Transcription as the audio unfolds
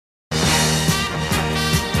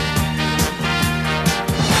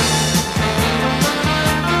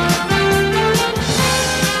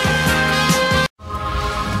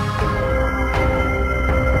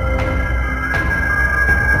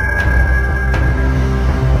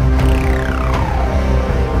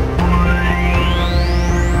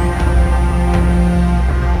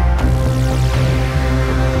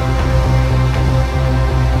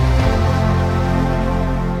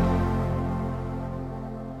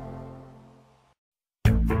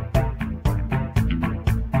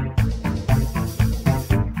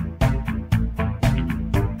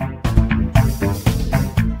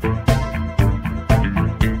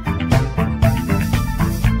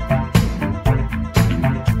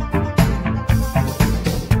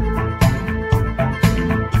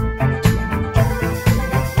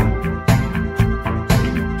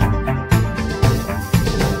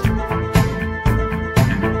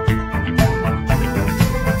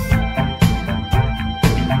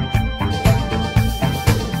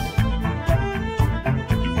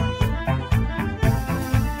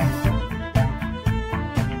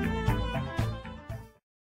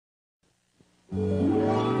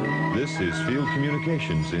This is Field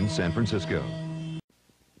Communications in San Francisco.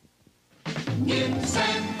 In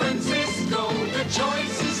San Francisco, the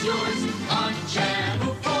choice is yours on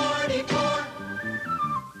Channel 44.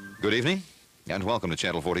 Good evening, and welcome to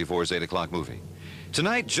Channel 44's 8 o'clock movie.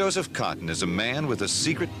 Tonight, Joseph Cotton is a man with a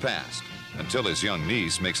secret past until his young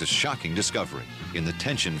niece makes a shocking discovery in the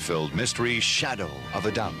tension-filled mystery Shadow of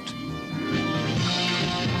a Doubt.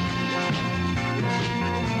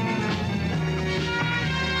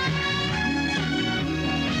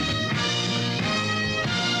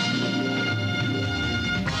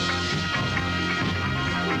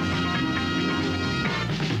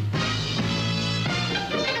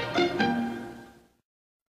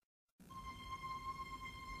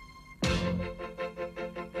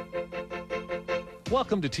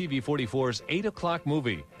 Welcome to TV 44's 8 o'clock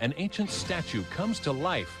movie. An ancient statue comes to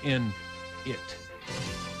life in It.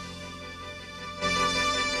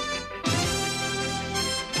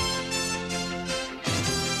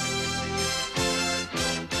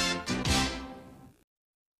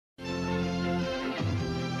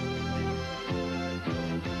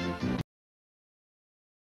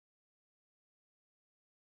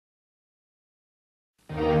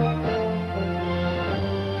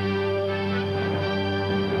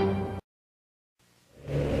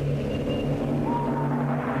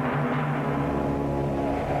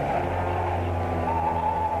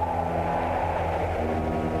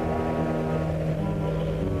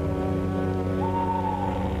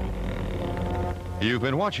 You've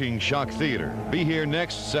been watching Shock Theater. Be here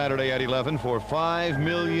next Saturday at 11 for 5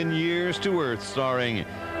 Million Years to Earth, starring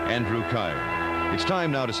Andrew Kyle. It's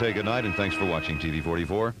time now to say goodnight, and thanks for watching TV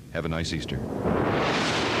 44. Have a nice Easter.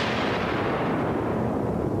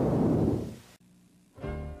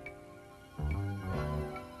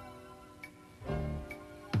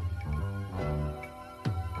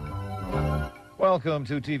 Welcome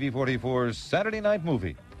to TV 44's Saturday Night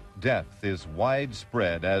Movie. Death is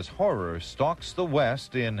widespread as horror stalks the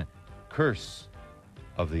West in Curse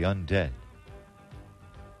of the Undead.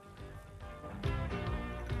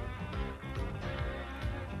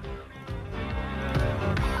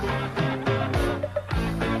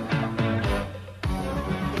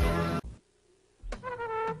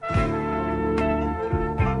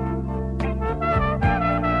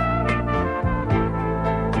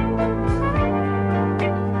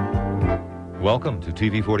 Welcome to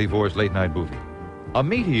TV 44's Late Night Movie. A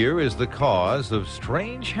meteor is the cause of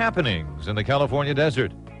strange happenings in the California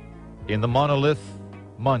desert. In the monolith,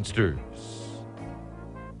 monsters.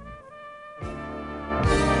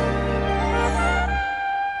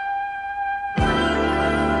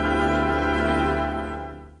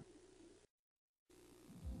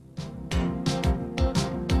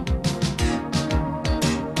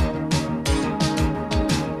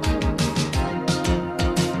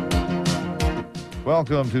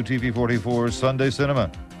 Welcome to TV 44's Sunday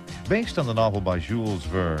Cinema. Based on the novel by Jules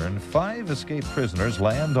Verne, 5 escaped prisoners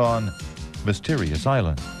land on Mysterious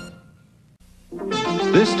Island.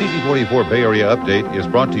 This TV 44 Bay Area update is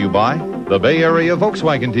brought to you by the Bay Area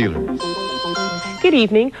Volkswagen dealers. Good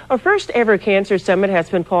evening. A first ever cancer summit has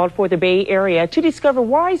been called for the Bay Area to discover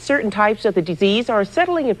why certain types of the disease are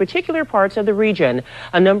settling in particular parts of the region.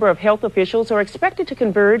 A number of health officials are expected to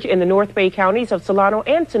converge in the North Bay counties of Solano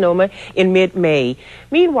and Sonoma in mid-May.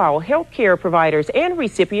 Meanwhile, healthcare providers and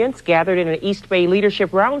recipients gathered in an East Bay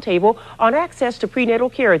leadership roundtable on access to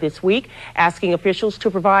prenatal care this week, asking officials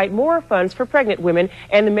to provide more funds for pregnant women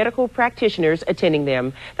and the medical practitioners attending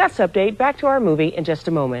them. That's update. Back to our movie in just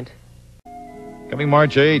a moment. Coming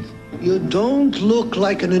March 8th. You don't look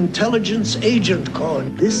like an intelligence agent,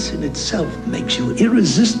 Cohen. This in itself makes you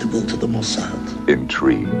irresistible to the Mossad.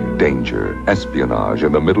 Intrigue, danger, espionage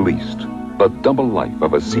in the Middle East. The double life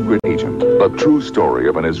of a secret agent. The true story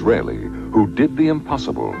of an Israeli who did the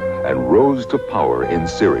impossible and rose to power in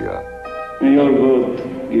Syria. May your God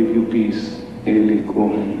give you peace, Eli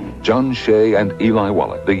Cohen. John Shea and Eli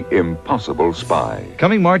Wallach, the impossible spy.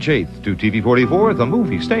 Coming March 8th to TV 44, the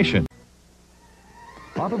movie station.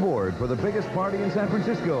 On aboard for the biggest party in San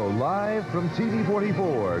Francisco, live from TV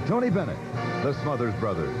 44, Tony Bennett, the Smothers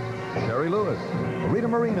Brothers, Terry Lewis, Rita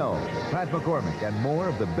Moreno, Pat McCormick, and more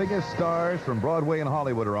of the biggest stars from Broadway and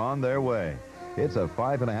Hollywood are on their way. It's a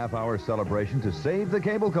 5.5-hour celebration to save the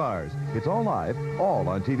cable cars. It's all live, all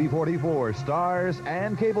on TV 44, stars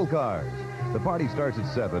and cable cars. The party starts at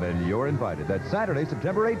 7, and you're invited. That's Saturday,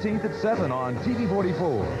 September 18th at 7 on TV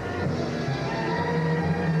 44.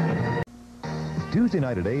 Tuesday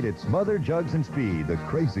night at 8, it's Mother, Jugs, and Speed, the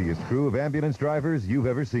craziest crew of ambulance drivers you've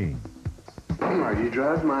ever seen. Marty, you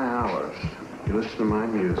drive my hours. You listen to my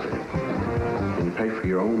music. And you pay for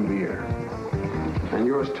your own beer. And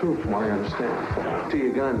yours too, from what I understand. To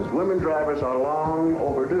your guns, women drivers are long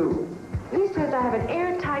overdue. He says I have an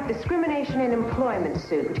airtight discrimination in employment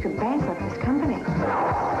suit, which could bankrupt this company.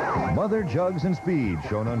 Mother, Jugs, and Speed,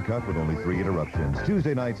 shown uncut with only 3 interruptions.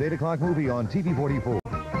 Tuesday nights, 8 o'clock movie on TV 44.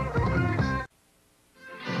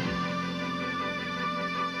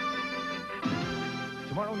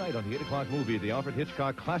 Tomorrow night on the 8 o'clock movie, the Alfred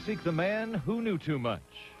Hitchcock classic, The Man Who Knew Too Much.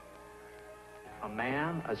 A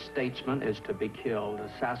man, a statesman, is to be killed,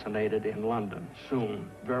 assassinated in London, soon,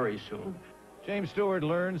 very soon. James Stewart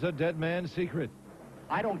learns a dead man's secret.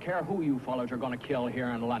 I don't care who you fellows are going to kill here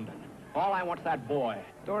in London. All I want's that boy.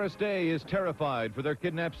 Doris Day is terrified for their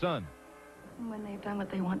kidnapped son. When they've done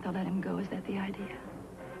what they want, they'll let him go. Is that the idea?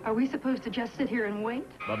 Are we supposed to just sit here and wait?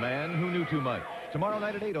 The Man Who Knew Too Much. Tomorrow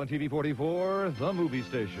night at 8 on TV 44, the movie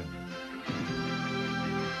station.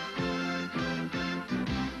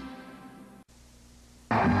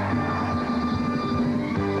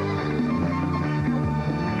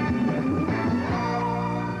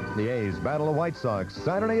 The A's battle the White Sox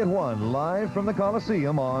Saturday at 1, live from the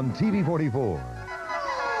Coliseum on TV 44.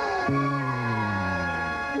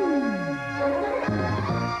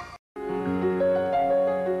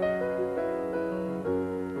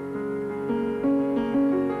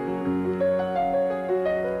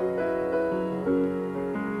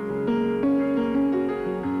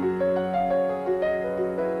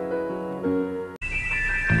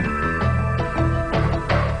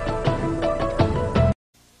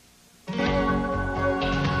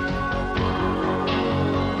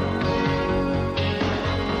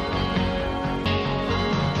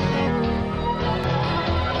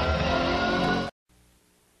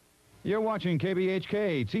 You're watching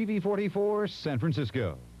KBHK-TV 44, San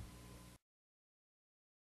Francisco.